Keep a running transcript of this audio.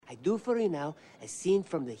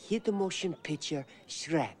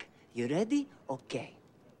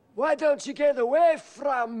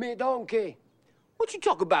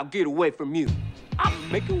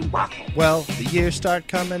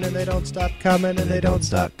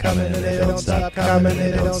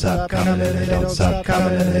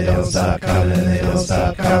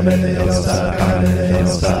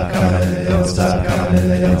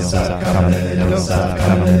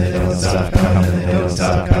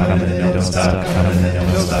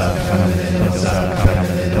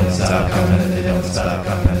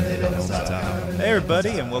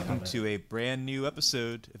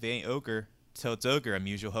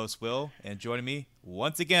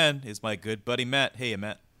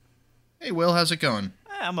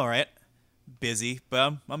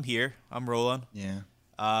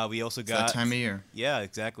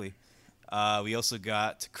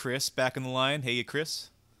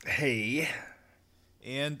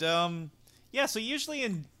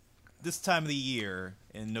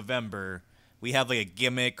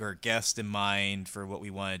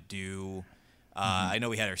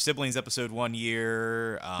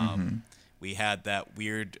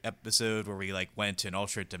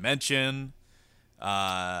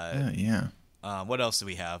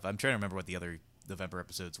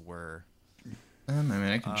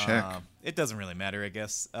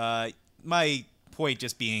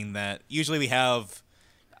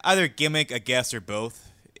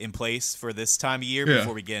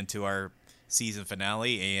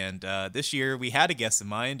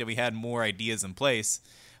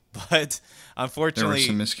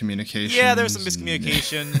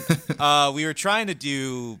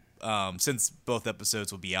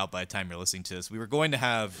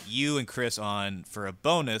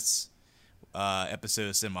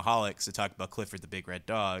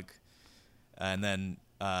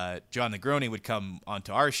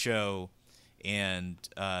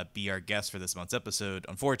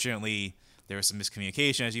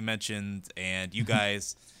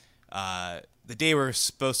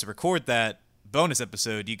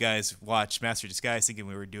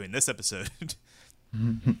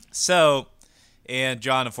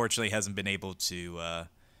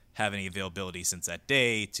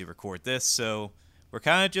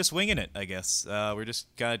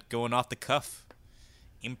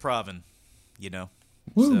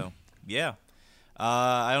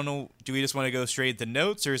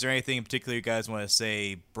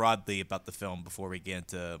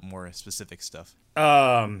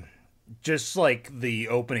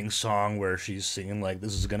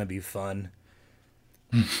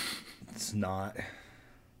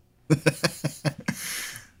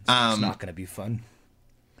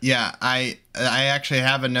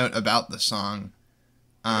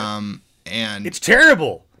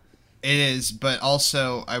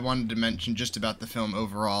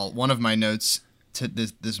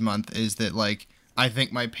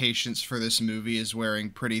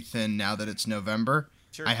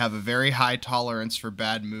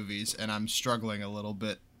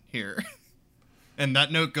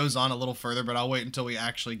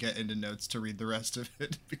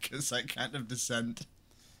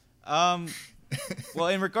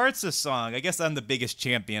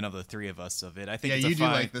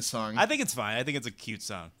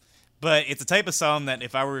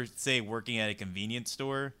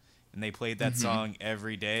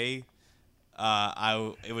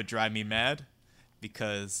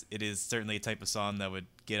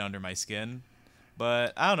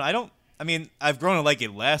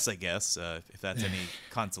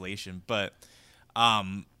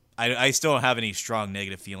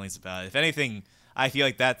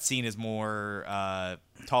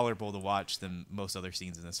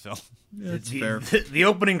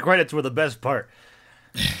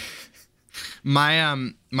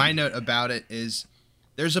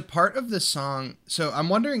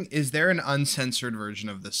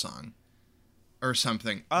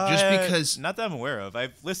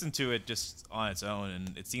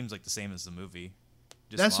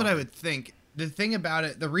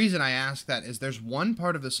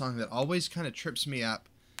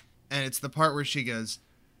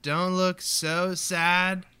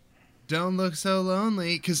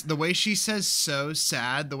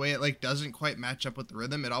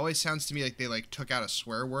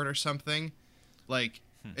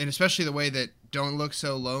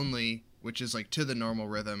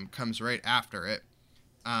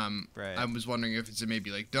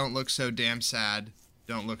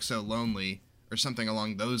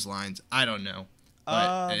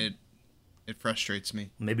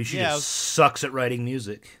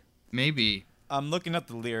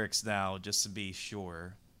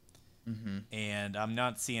and I'm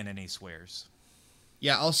not seeing any swears.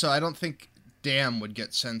 Yeah. Also, I don't think "damn" would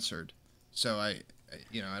get censored, so I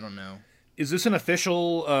don't know. Is this an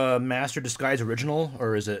official Master Disguise original,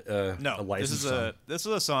 or is it a licensed song? This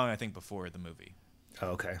was a song I think before the movie. Oh,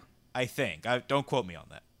 okay. I think. Don't quote me on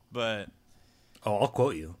that, but I'll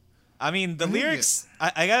quote you. I mean the lyrics.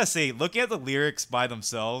 I gotta say, looking at the lyrics by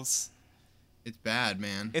themselves, It's bad,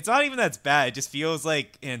 man. it's not even that it's bad. It just feels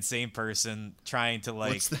like an insane person trying to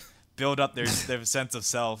like build up their sense of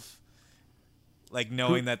self, like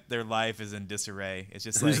knowing that their life is in disarray. It's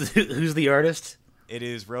just Who's the artist? It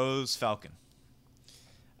is Rose Falcon.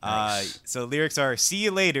 Nice. So the lyrics are, "See you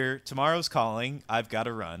later, tomorrow's calling, I've got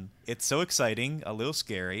to run. It's so exciting, a little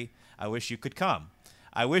scary, I wish you could come.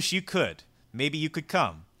 I wish you could, maybe you could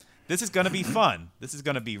come. This is gonna be fun, this is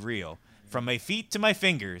gonna be real. From my feet to my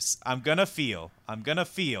fingers, I'm gonna feel,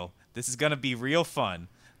 this is gonna be real fun.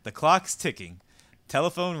 The clock's ticking,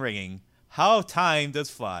 telephone ringing, how time does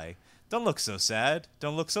fly. Don't look so sad,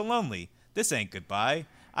 don't look so lonely, this ain't goodbye.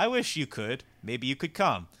 I wish you could, maybe you could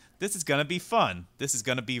come. This is gonna be fun, this is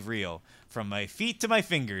gonna be real. From my feet to my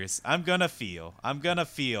fingers, I'm gonna feel,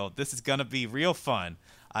 this is gonna be real fun.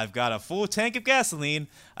 I've got a full tank of gasoline,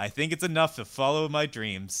 I think it's enough to follow my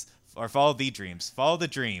dreams. Or follow the dreams, follow the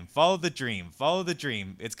dream, follow the dream, follow the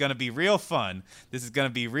dream. It's gonna be real fun. This is gonna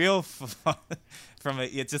be real fun."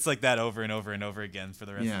 It's just like that over and over and over again for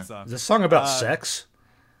the rest of the song. Is this song about sex?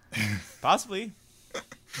 Possibly.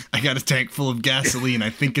 I got a tank full of gasoline. I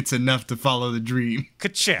think it's enough to follow the dream.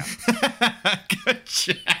 Ka-chow.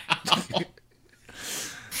 Ka-chow.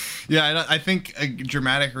 Yeah, I think a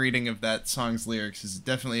dramatic reading of that song's lyrics is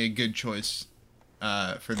definitely a good choice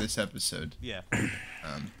for this episode. Yeah.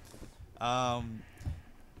 I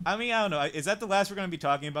mean, I don't know. Is that the last we're going to be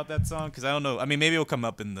talking about that song? Because I don't know. I mean, maybe it'll come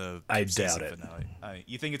up in the I season doubt it. finale.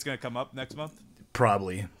 You think it's going to come up next month?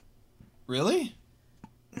 Probably. Really?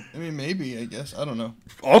 I mean, maybe, I guess. I don't know.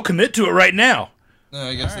 I'll commit to it right now. No,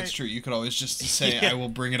 I guess All that's right. true. You could always just say, Yeah. I will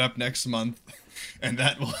bring it up next month, and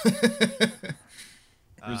that will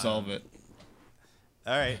resolve it.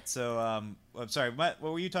 All right. So, I'm sorry. What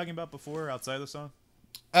were you talking about before outside of the song?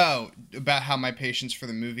 Oh, about how my patience for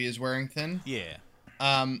the movie is wearing thin? Yeah.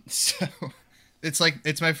 So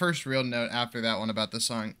it's my first real note after that one about the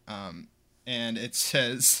song. And it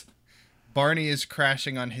says, "Barney is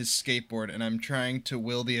crashing on his skateboard, and I'm trying to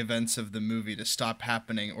will the events of the movie to stop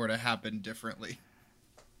happening or to happen differently."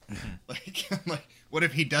 I'm like, what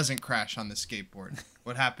if he doesn't crash on the skateboard?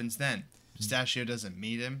 What happens then? Pistachio doesn't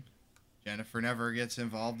meet him. Jennifer never gets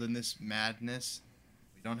involved in this madness.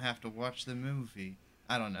 We don't have to watch the movie.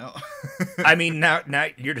 I don't know. I mean, now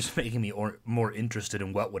you're just making me more interested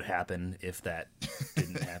in what would happen if that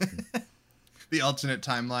didn't happen. The alternate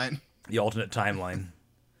timeline. The alternate timeline.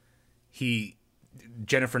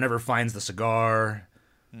 Jennifer never finds the cigar.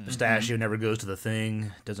 Pistachio never goes to the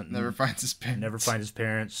thing. Never finds his parents. Never finds his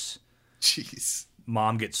parents. Jeez.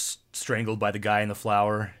 Mom gets strangled by the guy in the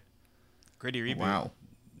flower. Gritty reboot. Wow.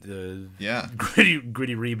 The Yeah. gritty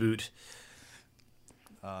reboot.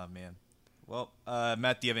 Oh, man. Well,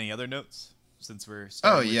 Matt, do you have any other notes since we're Oh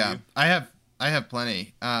starting with yeah, you? I have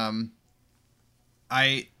plenty.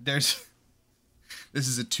 This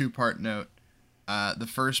is a two-part note. The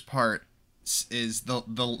first part is the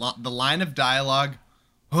line of dialogue,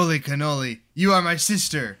 "Holy cannoli, you are my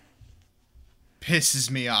sister," pisses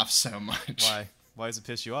me off so much. Why? Why does it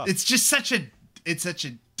piss you off? It's just such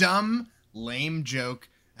a dumb, lame joke.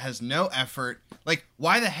 It has no effort. Like,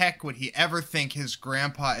 why the heck would he ever think his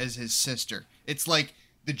grandpa is his sister? It's like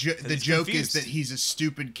the joke confused. is that he's a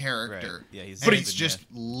stupid character. Right. Yeah, he's and stupid, it's just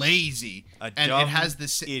lazy. a and dumb it has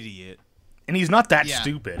this. idiot. And he's not that Yeah.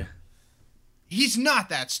 stupid. He's not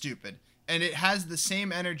that stupid. And it has the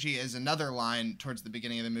same energy as another line towards the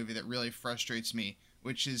beginning of the movie that really frustrates me,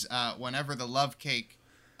 which is whenever the love cake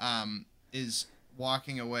is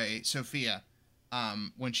walking away, Sophia,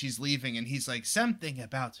 when she's leaving, and he's like, "Something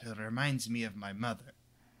about her reminds me of my mother."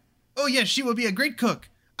 Oh, yeah, she will be a great cook.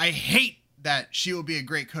 I hate that she will be a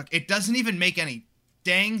great cook. It doesn't even make any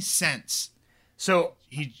dang sense. So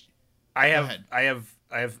I ahead.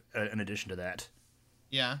 have an addition to that.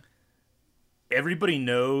 Yeah. Everybody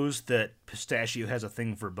knows that Pistachio has a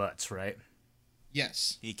thing for butts, right?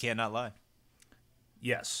 Yes. He cannot lie.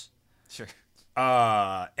 Yes. Sure.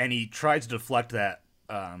 And he tries to deflect that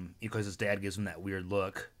because his dad gives him that weird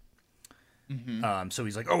look. Mm-hmm. So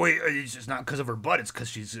he's like, "Oh wait, it's not because of her butt. It's because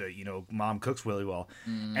she's, mom cooks really well."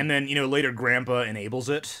 And then later, Grandpa enables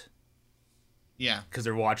it Yeah. because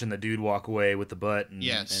they're watching the dude walk away with the butt. And,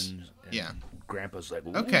 Yes. And Yeah. Grandpa's like,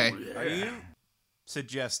 "Ooh, Okay. yeah." Are you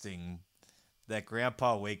suggesting that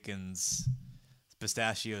Grandpa Waken's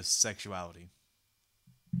Pistachio's sexuality.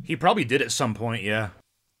 He probably did at some point, yeah.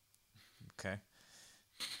 Okay.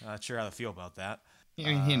 Not sure how to feel about that. I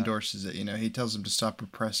mean, he endorses it, he tells him to stop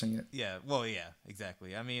repressing it. Yeah, well, yeah,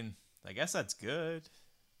 exactly. I mean, I guess that's good.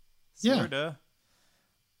 Yeah. Sorta.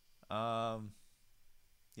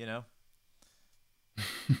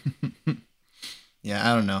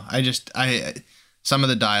 Yeah, I don't know. Some of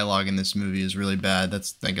the dialogue in this movie is really bad.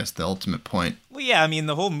 That's, I guess, the ultimate point. Well, yeah, I mean,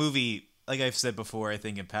 the whole movie, like I've said before, I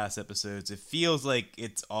think in past episodes, it feels like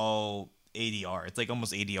it's all ADR. It's like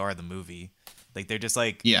almost ADR the movie. Like they're just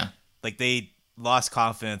like, Yeah. like they lost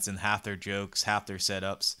confidence in half their jokes, half their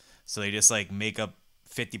setups, so they just like make up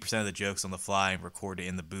 50% of the jokes on the fly and record it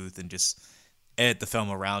in the booth and just edit the film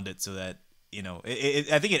around it so that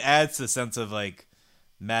I think it adds to the sense of like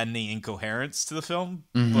maddening incoherence to the film,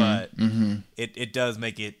 but it does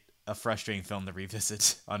make it a frustrating film to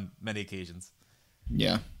revisit on many occasions.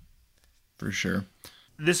 Yeah, for sure.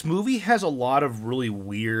 This movie has a lot of really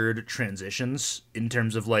weird transitions in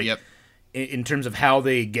terms of like, in terms of how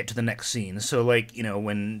they get to the next scene. So like,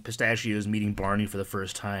 when Pistachio is meeting Barney for the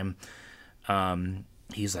first time,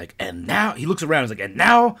 he's like, and now he looks around. He's like, and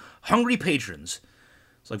now hungry patrons.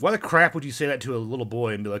 It's like, why the crap would you say that to a little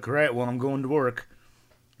boy and be like, all right, well, I'm going to work.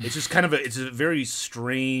 It's just kind of it's a very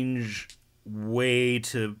strange way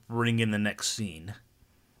to bring in the next scene.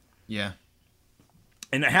 Yeah.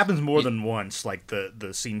 And it happens more than once, like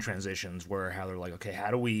the scene transitions where how they're like, okay, how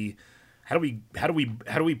do we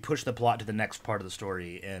push the plot to the next part of the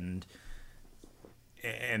story, and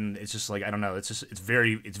it's just like, I don't know,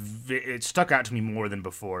 it stuck out to me more than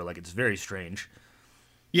before. Like, it's very strange.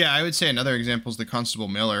 Yeah, I would say another example is the Constable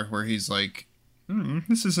Miller, where he's like,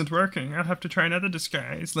 this isn't working. I'll have to try another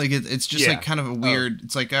disguise. Like, it's just like kind of a weird,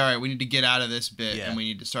 it's like, all right, we need to get out of this bit and we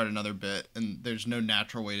need to start another bit. And there's no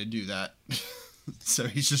natural way to do that. So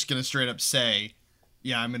he's just going to straight up say,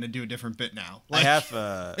 yeah, I'm going to do a different bit now. Like, I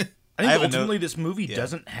think ultimately this movie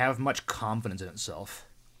doesn't have much confidence in itself.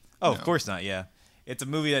 Oh, no. Of course not, yeah. It's a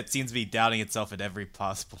movie that seems to be doubting itself at every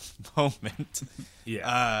possible moment.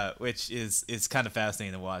 Which is kind of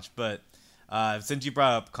fascinating to watch. But since you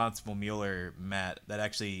brought up Constable Mueller, Matt, that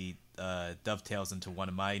actually dovetails into one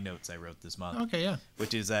of my notes I wrote this month. Okay, yeah.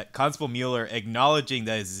 Which is that Constable Mueller acknowledging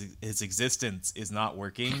that his existence is not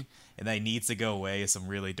working and that he needs to go away is some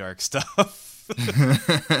really dark stuff.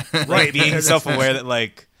 Right, being self-aware that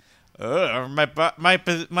like,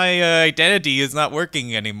 my identity is not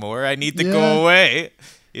working anymore. I need to go away.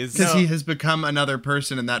 Because he has become another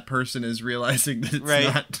person, and that person is realizing that it's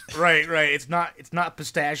not. Right. It's not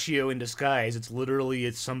Pistachio in disguise. It's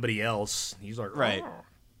somebody else. He's like,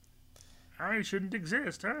 I shouldn't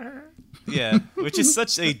exist. Yeah, which is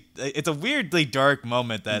it's a weirdly dark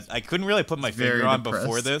moment that I couldn't really put my finger on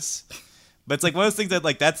before this. But it's like one of those things that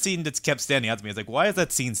like that scene just kept standing out to me. It's like, why does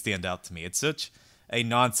that scene stand out to me? It's such a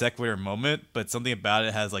non sequitur moment, but something about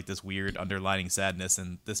it has like this weird underlining sadness,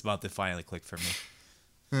 and this month it finally clicked for me.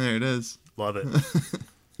 There it is. Love it.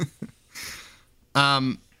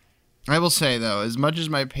 I will say, though, as much as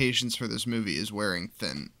my patience for this movie is wearing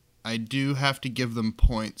thin, I do have to give them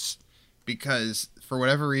points because, for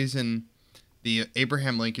whatever reason, the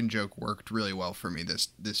Abraham Lincoln joke worked really well for me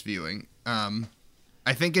this viewing.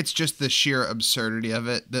 I think it's just the sheer absurdity of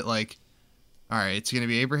it that, like, all right, it's going to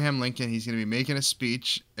be Abraham Lincoln. He's going to be making a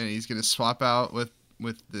speech, and he's going to swap out with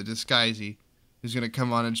the disguisey, who's going to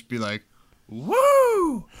come on and just be like,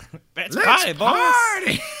 woo! Let's party,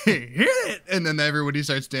 boys! Hit it! And then everybody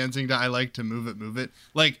starts dancing to I Like to Move It, Move It.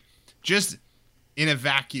 Like, just in a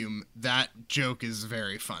vacuum, that joke is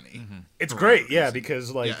very funny. Mm-hmm. It's great,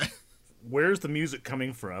 because, like, where's the music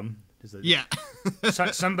coming from?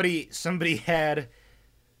 Somebody had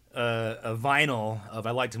a vinyl of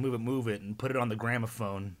I Like to Move It, and put it on the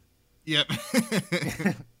gramophone. Yep.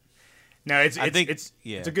 No, it's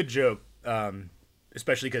a good joke,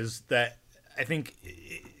 especially because I think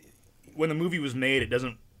when the movie was made, it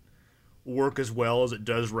doesn't work as well as it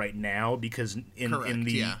does right now because in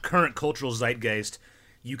the current cultural zeitgeist,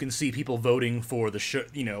 you can see people voting for the show,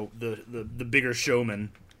 the bigger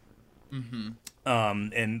showman. Mm-hmm.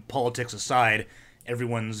 And politics aside,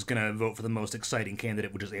 everyone's gonna vote for the most exciting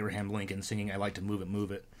candidate, which is Abraham Lincoln singing "I Like to Move It,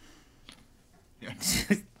 Move It." Yeah.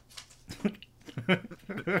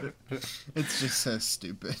 It's just so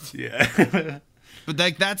stupid. Yeah. But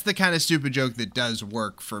that's the kind of stupid joke that does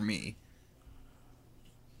work for me.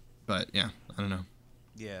 But yeah, I don't know.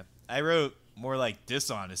 Yeah, I wrote more like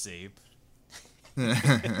dishonest Abe,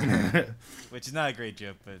 which is not a great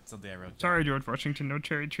joke, but it's something I wrote. Sorry, George Washington, no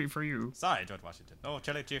cherry tree for you. Sorry, George Washington, no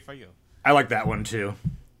cherry tree for you. I like that one too.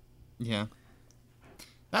 Yeah.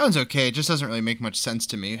 That one's okay. It just doesn't really make much sense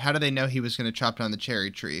to me. How do they know he was going to chop down the cherry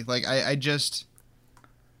tree? Like, I just...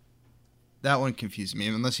 That one confused me,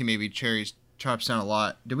 unless he maybe chops down a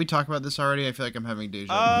lot. Did we talk about this already? I feel like I'm having deja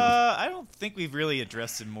vu. I don't think we've really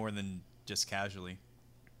addressed it more than just casually.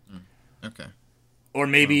 Okay. Or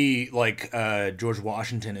maybe, like, George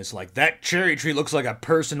Washington is like, that cherry tree looks like a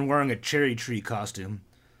person wearing a cherry tree costume.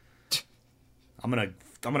 I'm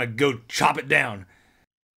gonna go chop it down.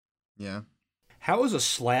 Yeah. How is a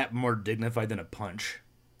slap more dignified than a punch?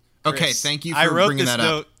 Okay, Chris, thank you for bringing that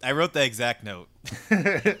up. I wrote the exact note.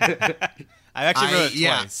 I actually wrote it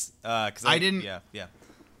twice. 'Cause I didn't. Yeah.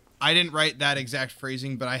 I didn't write that exact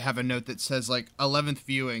phrasing, but I have a note that says like 11th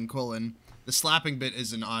viewing : the slapping bit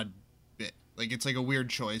is an odd bit. Like it's like a weird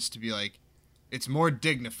choice to be like, it's more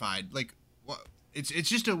dignified. Like what? It's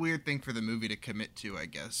just a weird thing for the movie to commit to. I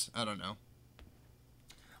guess I don't know.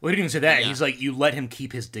 Well, he didn't even say that. Yeah. He's like, you let him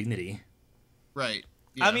keep his dignity. Right.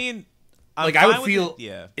 Yeah. I mean, like I would feel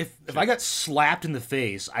if sure. I got slapped in the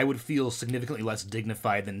face, I would feel significantly less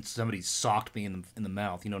dignified than somebody socked me in the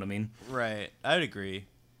mouth. You know what I mean? Right. I would agree.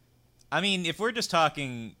 I mean, if we're just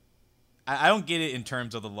talking, I don't get it in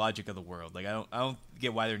terms of the logic of the world. Like I don't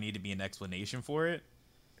get why there need to be an explanation for it.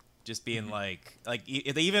 Just being like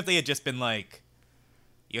even if they had just been like,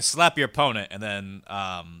 you slap your opponent and then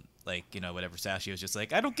like, you know, whatever, Sashi was just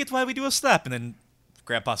like, I don't get why we do a slap, and then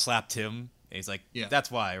Grandpa slapped him and he's like, yeah,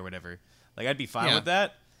 that's why, or whatever. Like I'd be fine with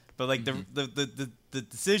that. But like the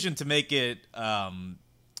decision to make it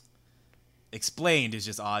explained is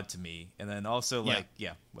just odd to me. And then also like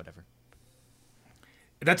whatever.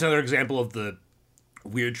 That's another example of the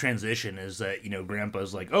weird transition is that, you know,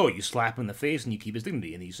 Grandpa's like, oh, you slap him in the face and you keep his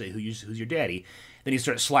dignity, and then you say who's your daddy. Then you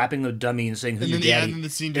start slapping the dummy and saying who's your daddy, and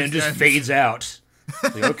it just fades out.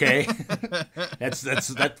 Like, okay, that's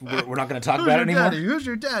we're not going to talk about it anymore. Daddy? Who's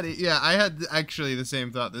your daddy? Yeah, I had actually the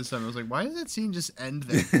same thought this time. I was like, why does that scene just end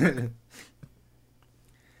there?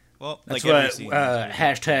 Well, that's like what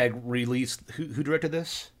hashtag release. Who directed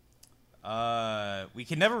this? We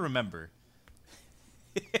can never remember.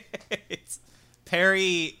 It's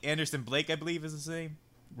Perry Anderson Blake, I believe, is his name.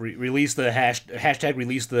 Release the hashtag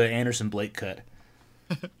release the Anderson Blake cut.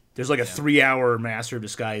 There's like a 3-hour Master of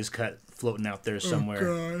Disguise cut floating out there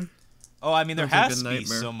somewhere. Oh, I mean, there has to be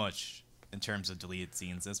nightmare. so much in terms of deleted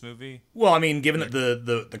scenes in this movie. Well, I mean, given that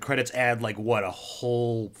the credits add like what, a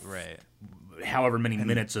whole however many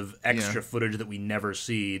minutes of extra footage that we never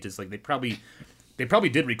see. It's like they probably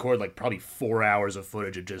did record like probably 4 hours of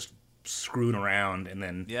footage of just screwing around and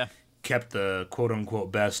then kept the quote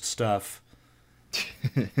unquote best stuff.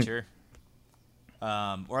 Sure.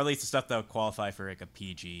 Or at least the stuff that would qualify for like a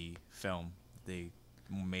PG film. They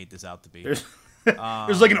made this out to be.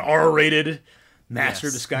 There's like an R-rated Master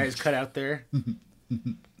of Disguise cut out there.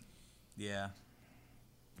 Yeah.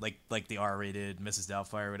 Like the R-rated Mrs.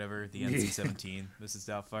 Doubtfire or whatever, the NC-17 Mrs.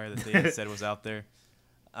 Doubtfire that they said was out there.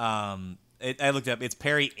 I looked up. It's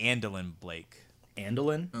Perry Andelin Blake.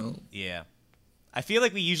 Andelin? Oh. Yeah. I feel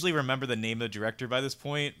like we usually remember the name of the director by this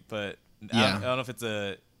point, but I don't know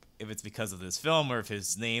if it's because of this film or if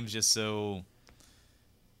his name's just so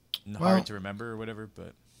hard to remember or whatever.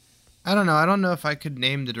 But I don't know. I don't know if I could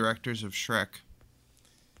name the directors of Shrek.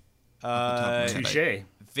 Touche.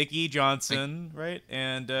 Vicky Johnson, right?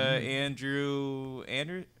 And Andrew.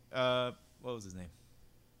 What was his name?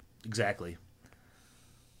 Exactly.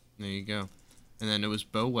 There you go. And then it was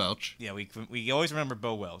Bo Welch. Yeah, we always remember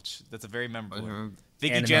Bo Welch. That's a very memorable one.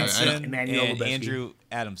 Vicky And Jensen Emmanuel and Lubezki. Andrew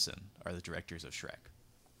Adamson are the directors of Shrek.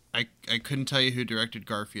 I couldn't tell you who directed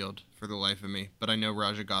Garfield for the life of me, but I know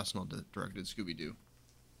Raja Gosnell directed Scooby-Doo.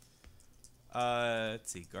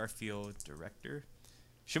 Let's see. Garfield director.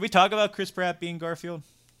 Should we talk about Chris Pratt being Garfield?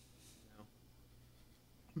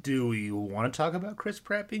 Do we want to talk about Chris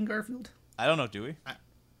Pratt being Garfield? I don't know. Do we?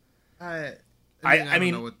 I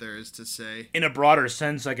mean, don't know what there is to say. In a broader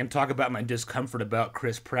sense, I can talk about my discomfort about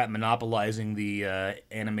Chris Pratt monopolizing the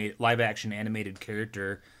live-action animated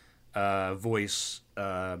character voice.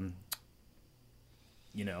 You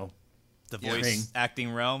know, the voice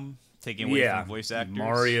acting realm, taking away from voice actors.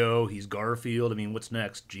 Mario, he's Garfield. I mean, what's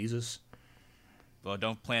next? Jesus. Well,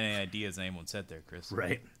 don't plant any ideas anyone said there, Chris.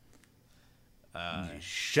 Right.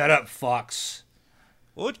 Shut up, Fox.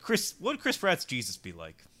 What would Chris Pratt's Jesus be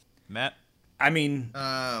like, Matt? I mean,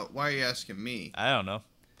 why are you asking me? I don't know.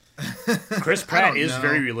 Chris Pratt is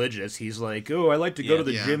very religious. He's like, oh, I like to go to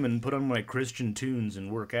the Yeah. gym and put on my Christian tunes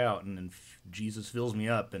and work out, and then Jesus fills me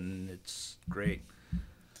up, and it's great.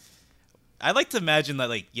 I like to imagine that,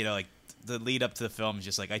 like, you know, like the lead up to the film is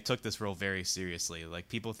just like I took this role very seriously. Like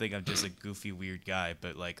people think I'm just a goofy, weird guy,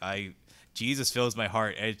 but like Jesus fills my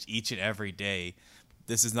heart each and every day.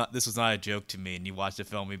 this was not a joke to me, and you watch the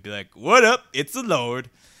film, you'd be like, "What up? It's the Lord."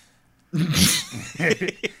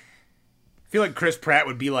 I feel like Chris Pratt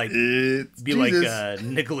would be like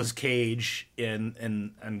Nicolas Cage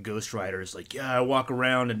in Ghost Rider. It's like, yeah, I walk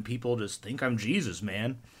around and people just think I'm Jesus,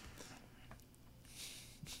 man.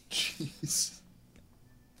 Jeez.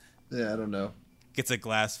 Yeah, I don't know. Gets a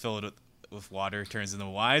glass filled with water, turns into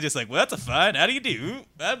wine. Just like, well, that's a fun. How do you do?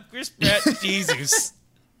 I'm Chris Pratt, Jesus.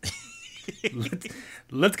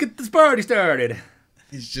 Let's get this party started.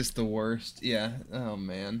 He's just the worst. Yeah. Oh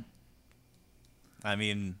man. I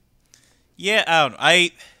mean, yeah, I don't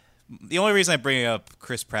know. The only reason I bring up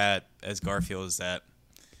Chris Pratt as Garfield is that,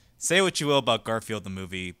 say what you will about Garfield the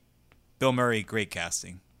movie, Bill Murray, great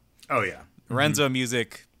casting. Oh yeah. Lorenzo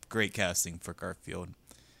Music, great casting for Garfield.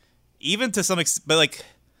 Even to some extent, but like,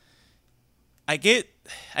 I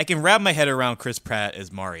can wrap my head around Chris Pratt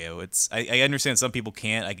as Mario. I understand some people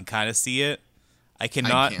can't. I can kind of see it. I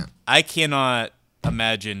cannot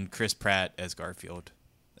imagine Chris Pratt as Garfield.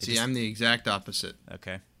 I'm the exact opposite.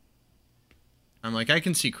 Okay. I'm like, I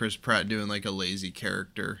can see Chris Pratt doing like a lazy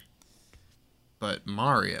character, but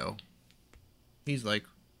Mario, he's like,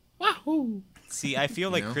 wahoo. See, I feel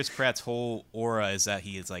like Chris Pratt's whole aura is that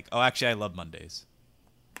he is like, oh, actually, I love Mondays.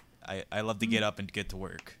 I love to get up and get to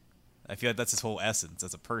work. I feel like that's his whole essence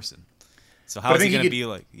as a person. So how is he going to be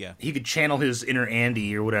like, yeah. He could channel his inner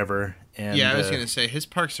Andy or whatever. And, yeah, I was going to say, his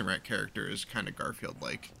Parks and Rec character is kind of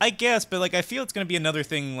Garfield-like. I guess, but like I feel it's going to be another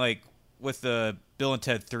thing like with the Bill and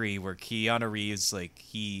Ted 3 where Keanu Reeves, like,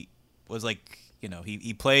 he was like, you know,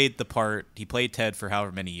 he played the part, he played Ted for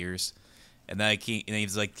however many years. And then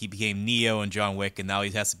he became Neo and John Wick, and now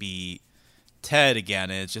he has to be Ted again.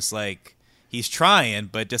 And it's just like, he's trying,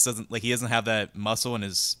 but just he doesn't have that muscle in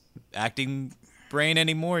his acting brain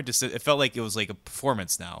anymore. It felt like it was like a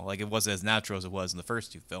performance now. Like it wasn't as natural as it was in the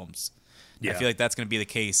first two films. Yeah. I feel like that's going to be the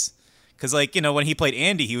case. Because like, you know, when he played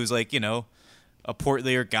Andy, he was like, you know, a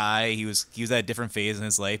portlier guy. He was at a different phase in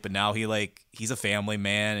his life, but now he's a family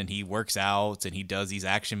man and he works out and he does these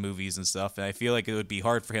action movies and stuff. And I feel like it would be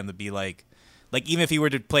hard for him to be like even if he were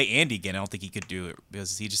to play Andy again, I don't think he could do it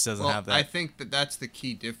because he just doesn't have that. I think that's the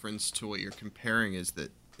key difference to what you're comparing is that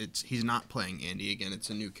he's not playing Andy again. It's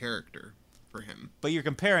a new character for him. But you're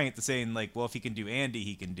comparing it to saying like, well, if he can do Andy,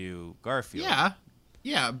 he can do Garfield.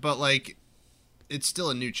 Yeah, but like, it's still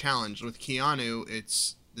a new challenge. With Keanu,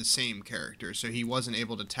 it's the same character, so he wasn't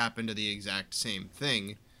able to tap into the exact same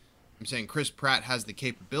thing. I'm saying Chris Pratt has the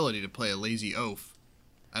capability to play a lazy oaf.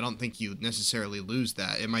 I don't think you necessarily lose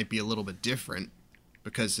that. It might be a little bit different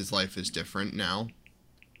because his life is different now.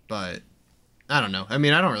 But I don't know. I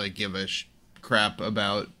mean, I don't really give a crap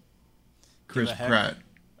about Chris Pratt.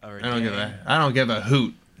 I don't give a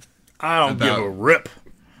hoot. I don't give a rip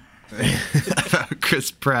about Chris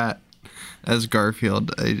Pratt as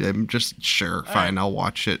Garfield. I'm just fine. I'll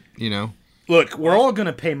watch it, you know. Look, we're all going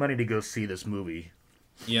to pay money to go see this movie.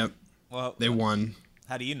 Yep. Well, they won.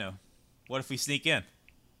 How do you know? What if we sneak in?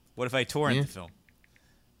 What if I torrent the film?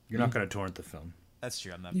 You're not going to torrent the film. That's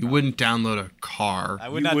true. I'm not. You wouldn't download a car. I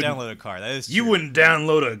would not download a car. That is true. You wouldn't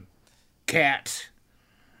download a cat.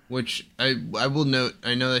 Which I will note.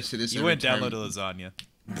 I know I say this. You wouldn't download a lasagna.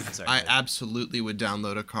 Sorry, I absolutely would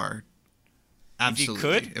download a car. Absolutely. If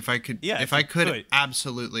you could? If I could. Yeah. If I could,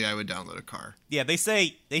 absolutely, I would download a car. Yeah. They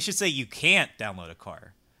should say you can't download a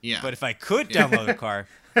car. Yeah. But if I could download a car,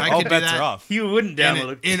 all all bets are off. You wouldn't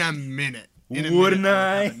download in a minute. Wouldn't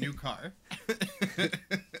I? Have a new car.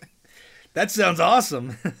 That sounds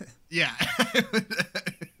awesome. Yeah.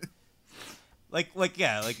 like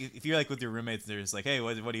if you're like with your roommates, they're just like, hey,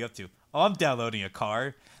 what are you up to? Oh, I'm downloading a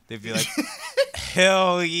car. They'd be like,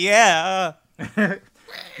 hell yeah.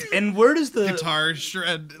 And where does the guitar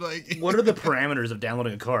shred like? What are the parameters of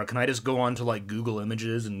downloading a car? Can I just go on to like Google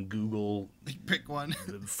Images and Google pick one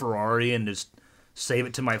Ferrari and just save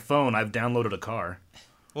it to my phone? I've downloaded a car.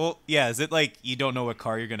 Well, yeah. Is it like you don't know what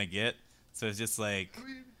car you're gonna get, so it's just like,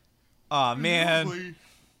 oh man,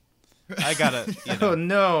 I gotta. You know, oh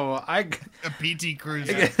no, a PT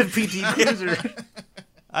Cruiser. I got a PT Cruiser.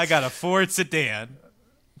 I got a Ford sedan.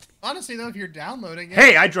 Honestly, though, if you're downloading it,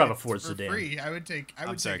 hey, I drive a Ford sedan. Free. I would take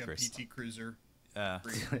a Chris. PT Cruiser. Yeah.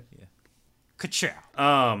 Ka-chow.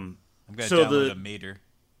 I'm gonna download a Mater.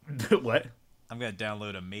 What? I'm gonna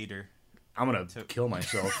download a Mater. I'm gonna kill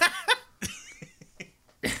myself.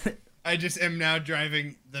 I just am now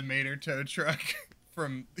driving the Mater tow truck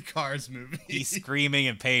from the Cars movie. He's screaming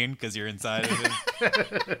in pain because you're inside of him.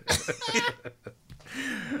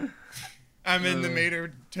 I'm in the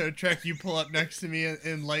Mater tow truck. You pull up next to me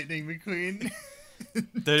in Lightning McQueen.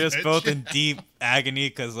 They're just both in deep agony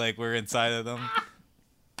because like we're inside of them.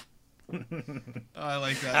 I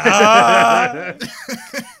like that.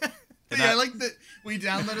 Yeah, I like that we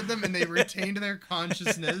downloaded them and they retained their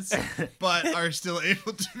consciousness, but are still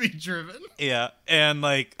able to be driven. Yeah, and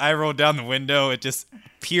like I rolled down the window, it just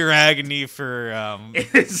pure agony for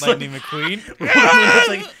It's Lightning McQueen. It's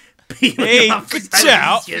like peeling Hey, off the good side of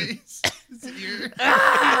job. his skin. His ear.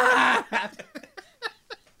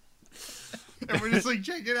 And we're just like,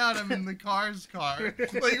 check it out, I'm in the car's car.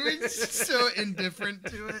 Like, we're just so indifferent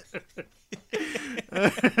to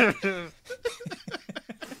it.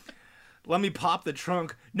 Let me pop the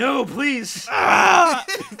trunk. No, please.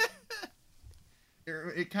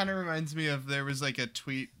 It kind of reminds me of, there was like a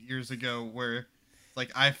tweet years ago where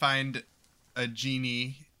like I find a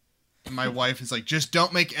genie, my wife is like, just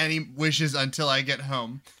don't make any wishes until I get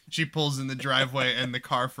home. She pulls in the driveway and the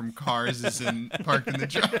car from Cars is parked in the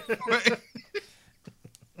driveway.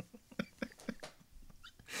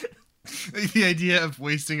 Like, the idea of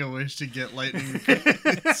wasting a wish to get lightning,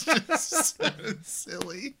 it's just so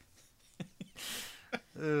silly.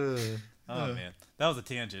 Oh man, that was a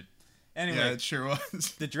tangent. Anyway, Yeah, it sure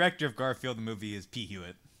was. the director of Garfield the movie is Pete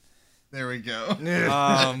Hewitt. There we go.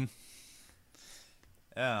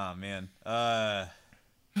 Oh man,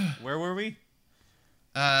 where were we?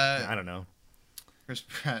 I don't know. Chris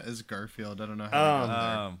Pratt as Garfield. I don't know how. He got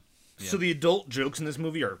there. Yeah. So the adult jokes in this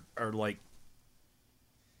movie are like,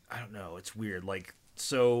 I don't know, it's weird. Like,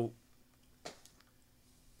 so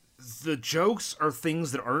the jokes are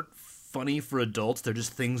things that aren't funny for adults. They're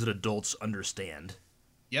just things that adults understand,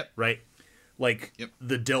 Yep. right? Like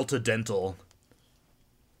the Delta Dental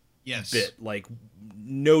Yes. bit. Like,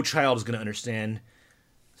 no child is going to understand.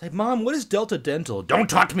 It's like, Mom, what is Delta Dental? Don't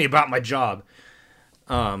talk to me about my job.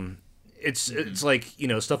 It's like, you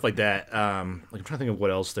know, stuff like that. Like, I'm trying to think of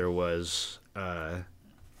what else there was.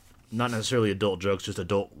 Not necessarily adult jokes, just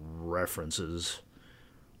adult references.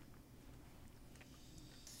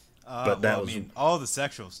 But that well, was, I mean, all the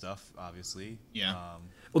sexual stuff, obviously. Yeah.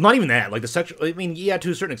 well, not even that. Like the sexual. I mean, yeah, to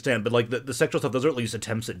a certain extent, but like the sexual stuff, those are at least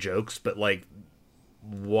attempts at jokes. But like,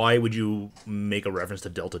 why would you make a reference to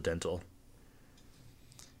Delta Dental?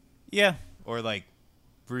 Yeah, or like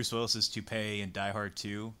Bruce Willis's toupee in Die Hard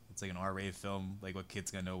 2. It's like an R-rated film. Like, what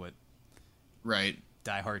kid's gonna know what Right.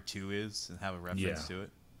 Die Hard 2 is and have a reference to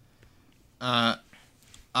it?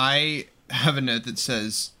 I have a note that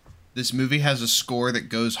says this movie has a score that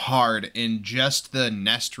goes hard in just the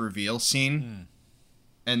nest reveal scene,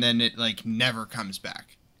 and then it like never comes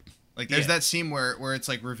back. Like there's that scene where it's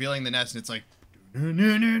like revealing the nest, and it's like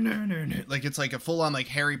like it's like a full on like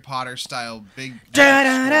Harry Potter style big.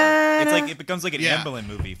 It's like it becomes like an Yeah. Anne Boleyn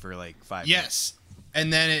movie for like 5 minutes. Yes,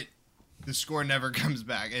 and then the score never comes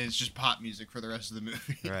back, and it's just pop music for the rest of the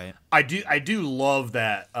movie. Right. I do love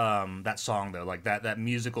that that song though. Like that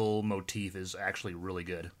musical motif is actually really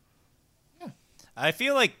good. I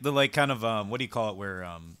feel like the like kind of what do you call it, where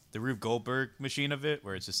the Rube Goldberg machine of it,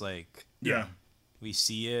 where it's just like we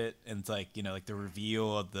see it and it's like, you know, like the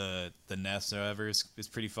reveal of the nest or whatever is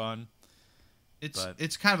pretty fun.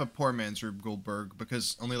 It's kind of a poor man's Rube Goldberg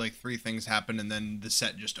because only like 3 things happen and then the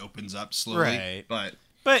set just opens up slowly. Right.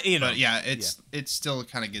 But you know, it still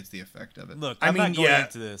kind of gets the effect of it. Look, I I'm mean, not going yeah.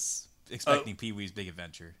 into this expecting Pee-wee's Big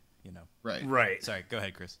Adventure, you know. Right. Right. Sorry, go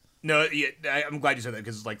ahead, Chris. No, yeah, I'm glad you said that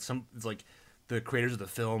because it's like the creators of the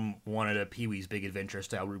film wanted a Pee-wee's Big Adventure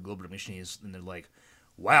style Rube Goldberg machine, and they're like,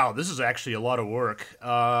 "Wow, this is actually a lot of work."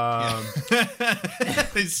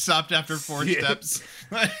 They stopped after 4 steps.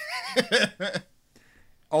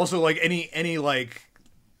 Also, like any like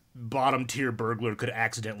bottom tier burglar could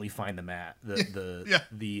accidentally find the mat.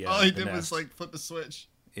 The All he the did was nest. like flip a switch.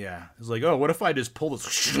 Yeah, it's like, oh, what if I just pull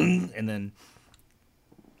this and then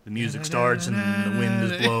the music starts and the wind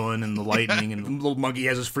is blowing and the lightning and the little monkey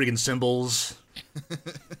has his freaking cymbals.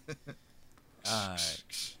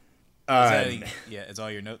 It's all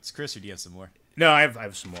your notes, Chris, or do you have some more? No, I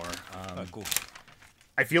have some more. Cool.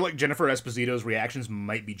 I feel like Jennifer Esposito's reactions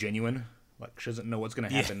might be genuine. Like, she doesn't know what's going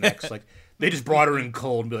to happen next. Like, they just brought her in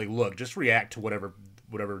cold and be like, look, just react to whatever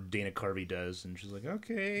Dana Carvey does. And she's like,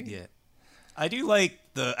 okay. Yeah. I do like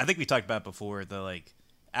I think we talked about it before, the like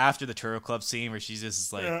after the Turtle Club scene where she's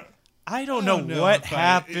just like, I don't know what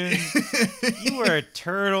happened. You were a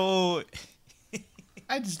turtle.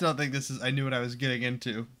 I just don't think I knew what I was getting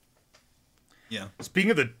into. Yeah.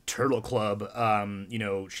 Speaking of the Turtle Club, you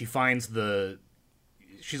know, she finds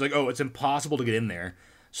she's like, oh, it's impossible to get in there.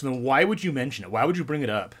 So then why would you mention it? Why would you bring it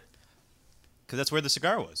up? Because that's where the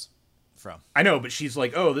cigar was from. I know, but she's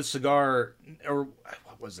like, oh, this cigar, or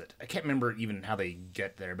what was it? I can't remember even how they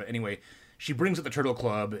get there. But anyway, she brings up the Turtle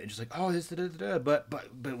Club, and she's like, oh, this, but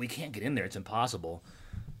we can't get in there. It's impossible.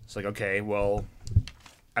 It's like, okay, well,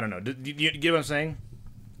 I I don't know. Do you get what I'm saying?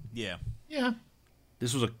 Yeah. Yeah.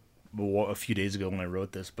 This was a few days ago when I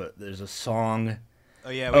wrote this, but there's a song. Oh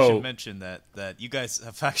yeah, we should mention that you guys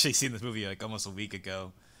have actually seen this movie like almost a week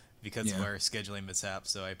ago because of our scheduling mishap.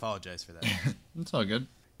 So I apologize for that. It's all good.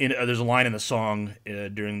 There's a line in the song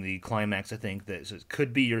during the climax, I think, that says,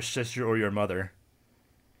 "Could be your sister or your mother."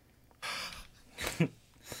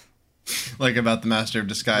 Like about the Master of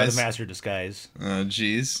Disguise. The Master of Disguise.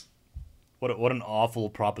 Jeez. What an awful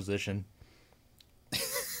proposition.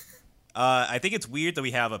 I think it's weird that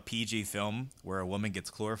we have a PG film where a woman gets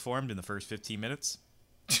chloroformed in the first 15 minutes.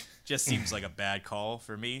 Just seems like a bad call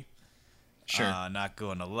for me. Sure. Not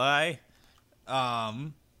going to lie.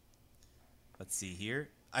 Let's see here.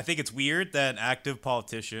 I think it's weird that an active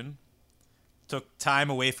politician took time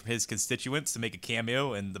away from his constituents to make a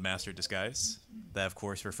cameo in The Master of Disguise. That, of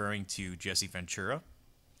course, referring to Jesse Ventura.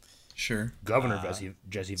 Sure. Governor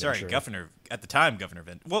Jesse Ventura. Sorry, Governor. At the time, Governor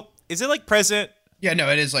Ventura. Well, is it like President? Yeah, no,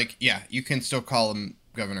 it is like, you can still call him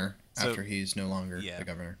governor after he's no longer the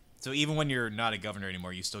governor. So even when you're not a governor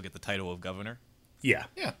anymore, you still get the title of governor? Yeah.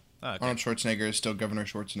 Yeah. Oh, okay. Arnold Schwarzenegger is still Governor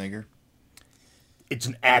Schwarzenegger. It's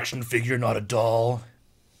an action figure, not a doll.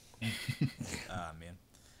 Man.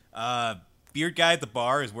 Beard guy at the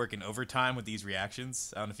bar is working overtime with these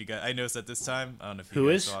reactions. I don't know if you guys... I noticed that this time. I don't know if you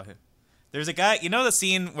guys saw him. There's a guy... You know the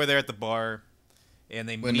scene where they're at the bar and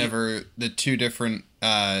they Whenever the two different...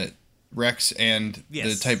 Rex and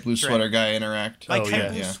the tight blue sweater guy interact. Like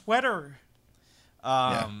tight blue sweater.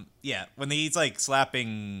 Yeah. When he's like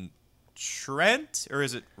slapping Trent, or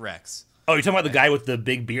is it Rex? Oh, you're talking about the guy with the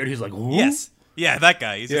big beard who's like, ooh? Yes. Yeah, that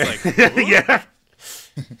guy. He's just like, yeah.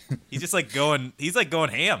 He's just like going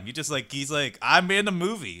ham. He's like, I'm in a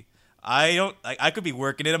movie. I could be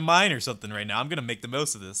working in a mine or something right now. I'm gonna make the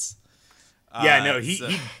most of this. Yeah, no,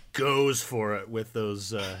 he goes for it with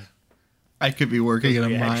those. I could be working in a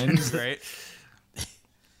mine. Right?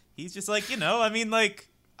 He's just like, I mean, like,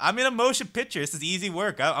 I'm in a motion picture. This is easy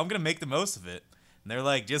work. I'm going to make the most of it. And they're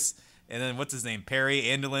like, and then what's his name? Perry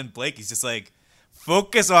Andolin Blake. He's just like,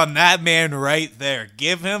 focus on that man right there.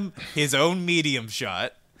 Give him his own medium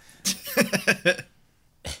shot.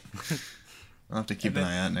 I'll have to keep an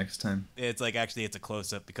eye out next time. It's like, actually, it's a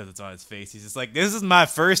close up because it's on his face. He's just like, this is my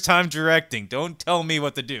first time directing. Don't tell me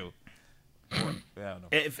what to do. I don't know.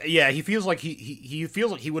 He feels like he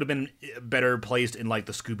feels like he would have been better placed in like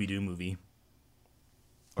the Scooby-Doo movie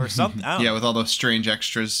or something. With all those strange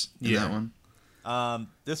extras in that one.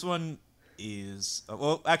 This one is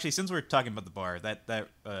well, actually, since we're talking about the bar,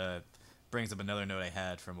 that brings up another note I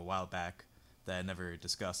had from a while back that I never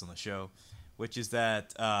discussed on the show, which is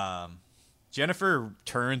that Jennifer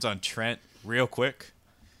turns on Trent real quick.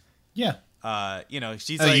 Yeah.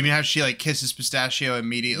 She's like... you mean how she, like, kisses Pistachio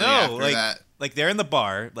immediately after that? Like, they're in the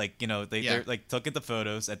bar, like, they're, like, looking at the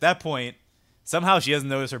photos. At that point, somehow she doesn't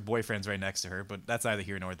notice her boyfriend's right next to her, but that's neither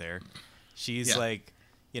here nor there. She's, like,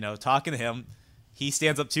 talking to him. He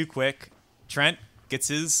stands up too quick. Trent gets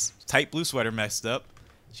his tight blue sweater messed up.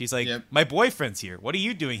 She's like, my boyfriend's here. What are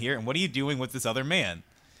you doing here? And what are you doing with this other man?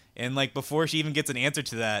 And, like, before she even gets an answer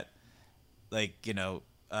to that, like,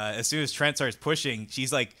 as soon as Trent starts pushing,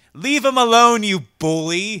 she's like, leave him alone, you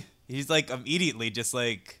bully. He's like immediately just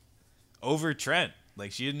like over Trent.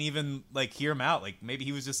 Like she didn't even like hear him out. Like maybe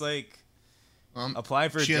he was just like applying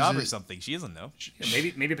for a job or something. She doesn't know.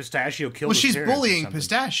 Maybe Pistachio killed his parents. Well, she's bullying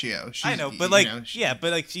Pistachio. I know, but like,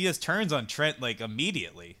 but like she just turns on Trent like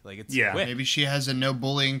immediately. Like it's quick. Maybe she has a no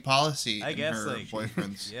bullying policy. I guess her like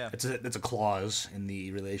boyfriends. It's a clause in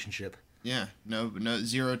the relationship. Yeah, no,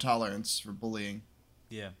 zero tolerance for bullying.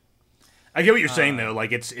 Yeah. I get what you're saying though.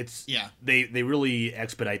 Like it's they really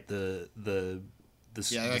expedite the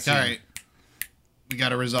like all right, we got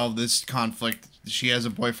to resolve this conflict. She has a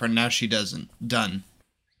boyfriend now. She doesn't. Done.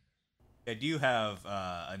 I do have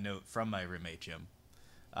a note from my roommate Jim,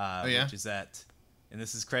 which is that, and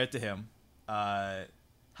this is credit to him.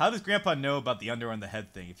 How does Grandpa know about the under on the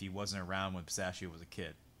head thing if he wasn't around when Pistachio was a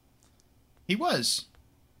kid? He was.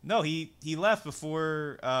 No, he left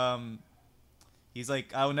before. He's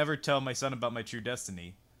like, I will never tell my son about my true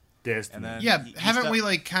destiny. And then haven't we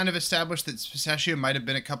like kind of established that Pistachio might have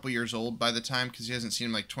been a couple years old by the time because he hasn't seen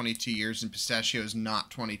him like 22 years and Pistachio is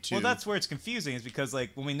not 22. Well, that's where it's confusing is because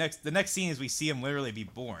like when the next scene is we see him literally be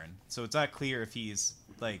born, so it's not clear if he's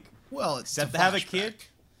like it's set to have a kid.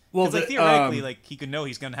 Well, like theoretically, like he could know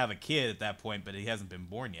he's gonna have a kid at that point, but he hasn't been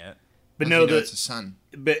born yet. But no, it's a son.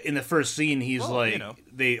 But in the first scene, he's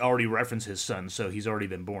they already reference his son, so he's already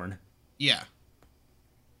been born. Yeah.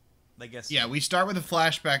 I guess. Yeah, we start with a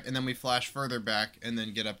flashback, and then we flash further back, and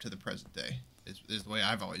then get up to the present day. Is the way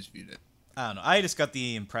I've always viewed it. I don't know. I just got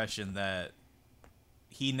the impression that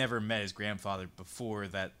he never met his grandfather before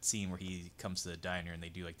that scene where he comes to the diner and they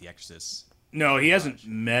do like the Exorcist. No, he hasn't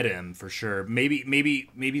met him for sure. Maybe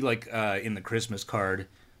like in the Christmas card,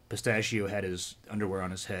 Pistachio had his underwear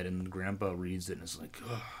on his head, and Grandpa reads it and is like,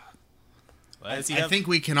 ugh. Well, I think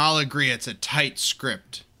we can all agree it's a tight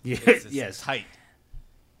script. Yeah, yes, tight.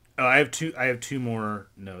 Oh, I have two more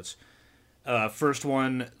notes. First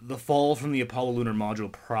one, the fall from the Apollo lunar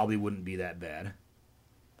module probably wouldn't be that bad.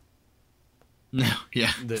 No,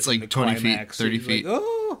 yeah, it's like 20 feet, 30 feet. Like,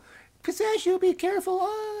 oh, Pistachio, be careful!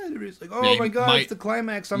 It's like, oh my god, it's the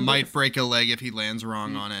climax. Might break a leg if he lands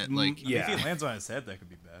wrong on it. Like, yeah, if he lands on his head, that could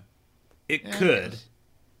be bad. It could,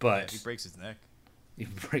 but if he breaks his neck,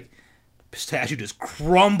 Pistachio just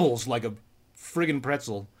crumbles like a friggin'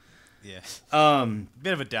 pretzel. Yeah.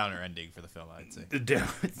 Bit of a downer ending for the film, I'd say.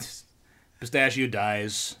 Pistachio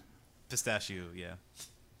dies. Pistachio, yeah.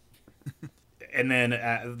 And then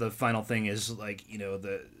the final thing is, like, you know,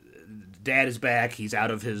 the dad is back. He's out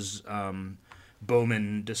of his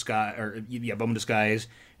Bowman disguise,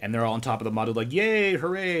 and they're all on top of the model, like, yay,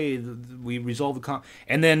 hooray, we resolved the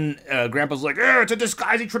and then Grandpa's like, it's a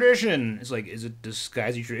disguising tradition. It's like, is it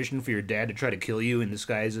disguising tradition for your dad to try to kill you in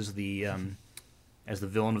disguise as the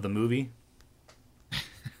villain of the movie?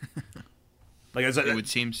 Like, it would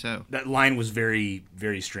seem so. That line was very,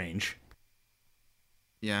 very strange.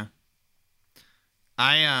 Yeah.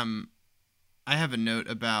 I have a note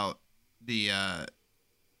about the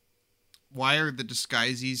why are the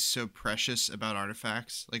disguisees so precious about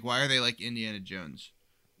artifacts? Like, why are they like Indiana Jones?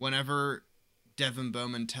 Whenever Devin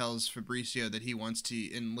Bowman tells Fabricio that he wants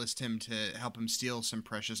to enlist him to help him steal some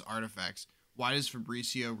precious artifacts, why does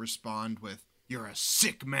Fabricio respond with, "You're a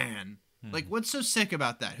sick man"? Like, what's so sick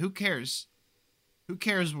about that? Who cares? Who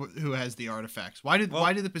cares who has the artifacts? Why did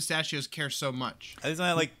the Pistachios care so much? Isn't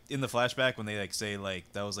that like in the flashback when they like say like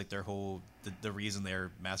that was like their whole the reason they're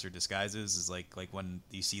master disguises is like when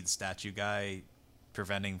you see the statue guy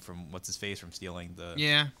preventing from what's his face from stealing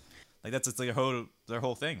the like that's like their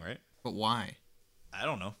whole thing, right? But why? I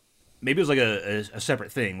don't know. Maybe it was like a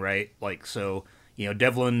separate thing, right? Like, so, you know,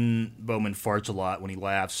 Devlin Bowman farts a lot when he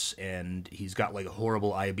laughs, and he's got like a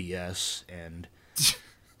horrible IBS, and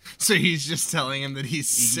so he's just telling him that he's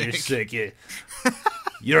sick. You're sick, yeah.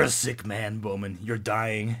 You're a sick man, Bowman. You're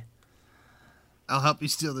dying. I'll help you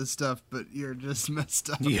steal this stuff, but you're just messed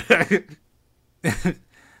up. Yeah.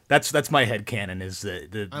 That's my headcanon, is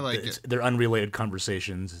I like it. They're unrelated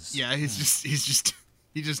conversations. Yeah, he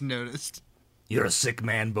just noticed. You're a sick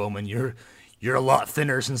man, Bowman. You're a lot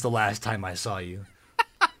thinner since the last time I saw you.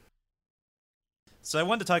 So I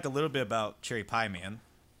wanted to talk a little bit about Cherry Pie Man.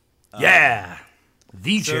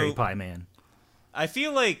 Cherry Pie Man. I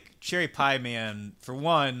feel like Cherry Pie Man, for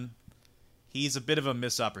one, he's a bit of a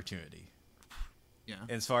missed opportunity. Yeah.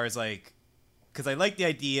 As far as like, because I like the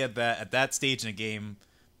idea that at that stage in the game,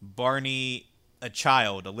 Barney, a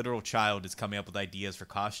literal child, is coming up with ideas for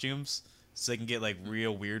costumes, so they can get like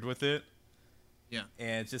real weird with it. Yeah.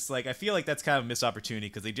 And it's just like, I feel like that's kind of a missed opportunity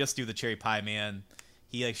because they just do the Cherry Pie Man.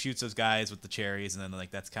 He like shoots those guys with the cherries, and then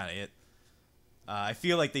like that's kind of it. I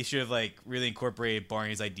feel like they should have like really incorporated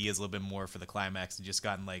Barney's ideas a little bit more for the climax and just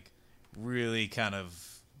gotten like really kind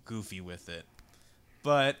of goofy with it.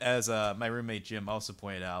 But as my roommate Jim also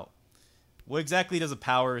pointed out, what exactly does the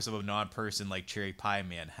powers of a non-person like Cherry Pie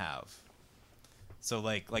Man have? So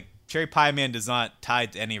like Cherry Pie Man is not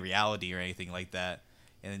tied to any reality or anything like that,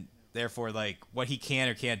 and therefore like what he can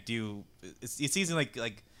or can't do, it's easy like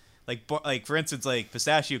for instance, like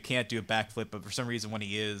Pistachio can't do a backflip, but for some reason when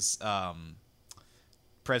he is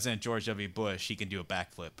President George W. Bush, he can do a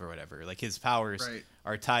backflip or whatever. Like his powers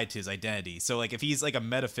are tied to his identity. So like if he's like a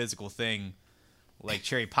metaphysical thing, like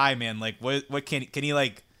Cherry Pie Man, like what can he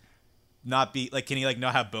like not be like? Can he like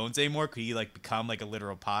not have bones anymore? Could he like become like a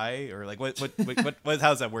literal pie, or like what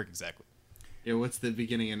how does that work exactly? Yeah, what's the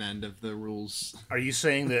beginning and end of the rules? Are you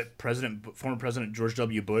saying that former President George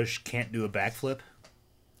W. Bush can't do a backflip?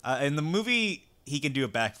 In the movie, he can do a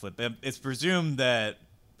backflip. It's presumed that.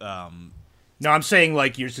 No, I'm saying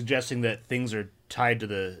like you're suggesting that things are tied to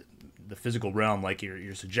the physical realm. Like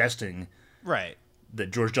you're suggesting, right,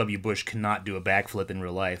 that George W. Bush cannot do a backflip in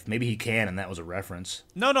real life. Maybe he can, and that was a reference.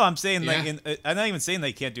 No, I'm saying like I'm not even saying that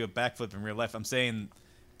he can't do a backflip in real life. I'm saying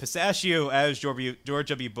Pistachio as George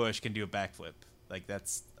W. Bush can do a backflip. Like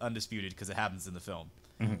that's undisputed because it happens in the film.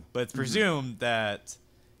 Mm-hmm. But it's presumed that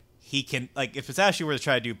he can, like, if Pistachio were to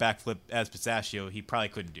try to do backflip as Pistachio, he probably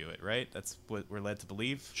couldn't do it, right? That's what we're led to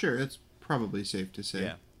believe. Sure, that's probably safe to say.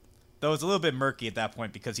 Yeah. Though it's a little bit murky at that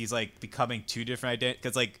point because he's like becoming two different identities.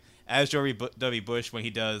 Because like as George W. Bush, when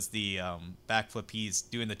he does the backflip, he's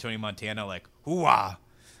doing the Tony Montana like hoo-ah,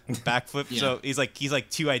 backflip. Yeah. So he's like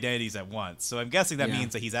two identities at once. So I'm guessing that Yeah.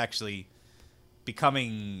 means that he's actually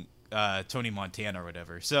becoming Tony Montana or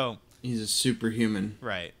whatever. So He's a superhuman.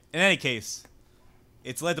 right. In any case,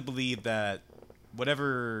 it's led to believe that when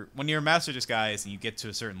you're a master disguise and you get to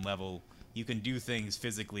a certain level, you can do things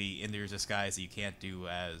physically in your disguise that you can't do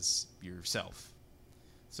as yourself.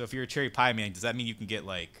 So if you're a cherry pie man, does that mean you can get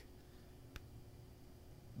like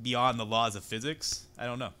beyond the laws of physics? I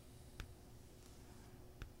don't know.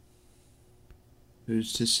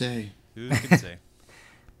 Who's to say? Who can say?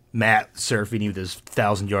 Matt surfing with his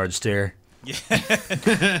 1,000-yard stare. Yeah.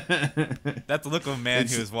 That's the look of a man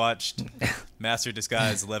who has watched Master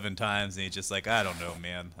Disguise 11 times and he's just like, I don't know,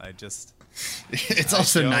 man. It's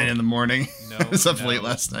also 9 in the morning. No, I was up no. late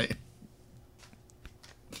last night.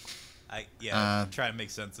 Trying to make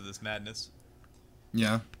sense of this madness.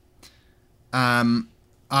 Yeah.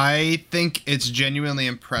 I think it's genuinely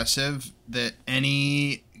impressive that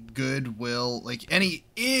any goodwill, like any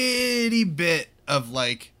itty bit of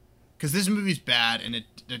like, because this movie's bad and it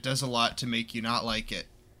does a lot to make you not like it.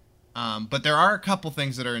 But there are a couple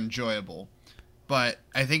things that are enjoyable. But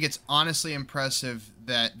I think it's honestly impressive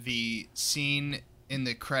that the scene in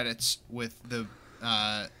the credits with the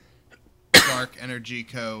Dark Energy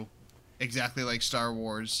Co., exactly like Star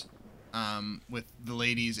Wars, with the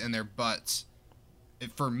ladies and their butts,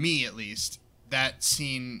 for me at least, that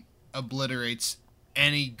scene obliterates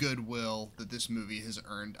any goodwill that this movie has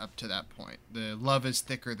earned up to that point. The love is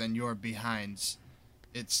thicker than your behinds.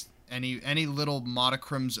 It's any little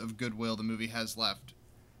modicums of goodwill the movie has left,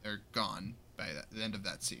 they're gone by the end of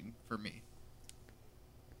that scene for me.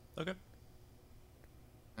 Okay.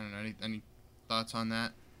 I don't know. Any thoughts on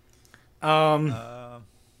that?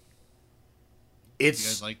 It's You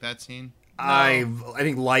guys like that scene? I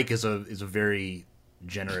think like is a very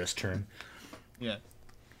generous term. Yeah.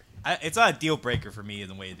 It's not a deal breaker for me in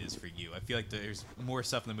the way it is for you. I feel like there's more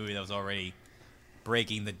stuff in the movie that was already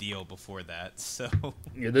breaking the deal before that. So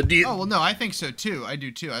Yeah, the deal. Oh well, no, I think so too. I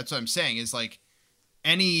do too. That's what I'm saying. Is like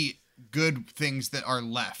any good things that are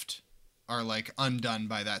left are like undone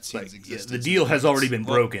by that scene's existence. the deal has already been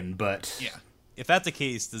broken, but Yeah. if that's the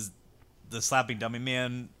case, does the slapping dummy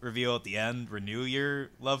man reveal at the end renew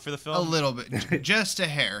your love for the film? A little bit, just a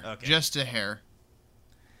hair, Okay. just a hair.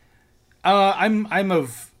 I'm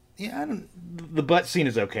of I don't. The butt scene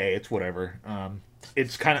is okay. It's whatever.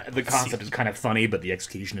 It's kind of the concept is kind of funny, but the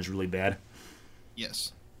execution is really bad.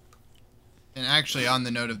 Yes. And actually, on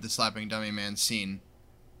the note of the slapping dummy man scene,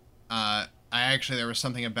 there was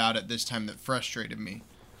something about it this time that frustrated me,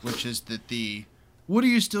 which is that the "What are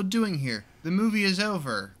you still doing here? The movie is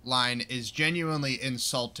over" line is genuinely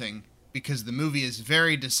insulting because the movie is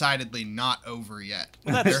very decidedly not over yet.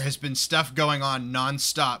 There has been stuff going on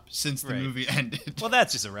nonstop since the Right. movie ended. Well,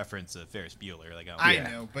 that's just a reference to Ferris Bueller. Like, I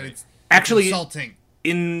Yeah. know, but it's Actually, insulting.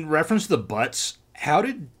 in reference to the butts, how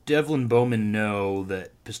did Devlin Bowman know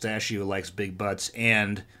that Pistachio likes big butts,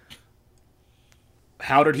 and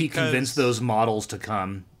how did he convince those models to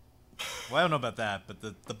come? well, I don't know about that, but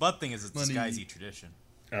the butt thing is a Money. disguisey tradition.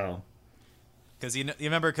 Oh, Because you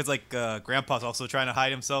remember, because like Grandpa's also trying to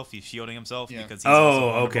hide himself. He's shielding himself Yeah. because he's also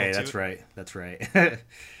vulnerable okay, to that's it. right. That's right.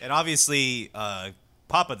 And obviously,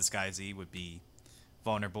 Papa Disguisey would be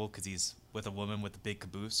vulnerable because he's with a woman with a big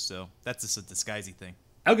caboose. So that's just a disguisey thing.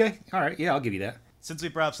 Okay, all right, yeah, I'll give you that. Since we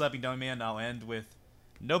brought up Slappy Dummy Man, I'll end with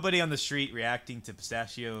nobody on the street reacting to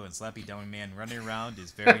Pistachio and Slappy Dummy Man running around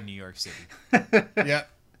is very New York City. Yep.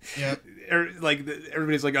 Yep. Like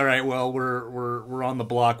everybody's like, all right, well, we're on the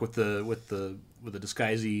block with the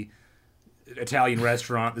disguisey Italian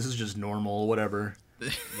restaurant. This is just normal, whatever.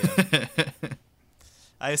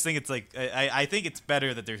 I just think it's like I think it's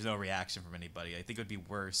better that there's no reaction from anybody. I think it would be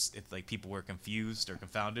worse if like people were confused or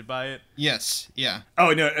confounded by it. Yes. Yeah.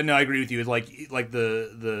 Oh no, I agree with you. It's like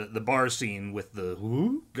the bar scene with the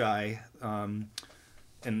who guy, and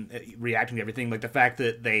reacting to everything. Like the fact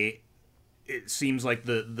that it seems like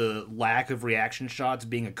the lack of reaction shots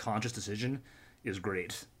being a conscious decision is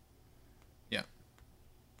great. Yeah.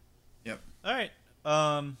 Yep. All right.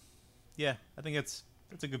 Yeah, I think that's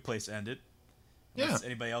a good place to end it. Yeah. Unless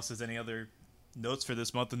anybody else has any other notes for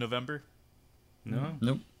this month of November? No.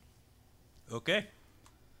 Nope. Okay.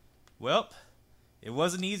 Well, it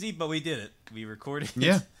wasn't easy, but we did it. We recorded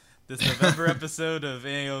this November episode of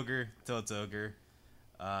Ain't Ogre Till It's Ogre.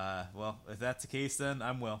 Well, if that's the case, then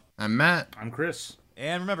I'm Will. I'm Matt. I'm Chris.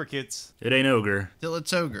 And remember, kids. It ain't ogre. Till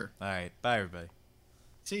it's ogre. All right. Bye, everybody.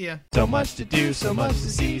 See ya. So much to do, so much to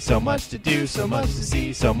see, so much to do, so much to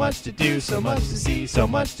see, so much to do, so much to see, so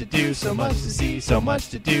much to do, so much to see, so much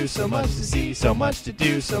to do, so much to see, so much to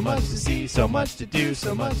do, so much to see, so much to do,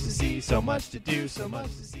 so much to see, so much to do, so much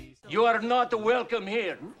to see. You are not welcome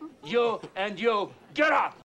here. You and you, get up!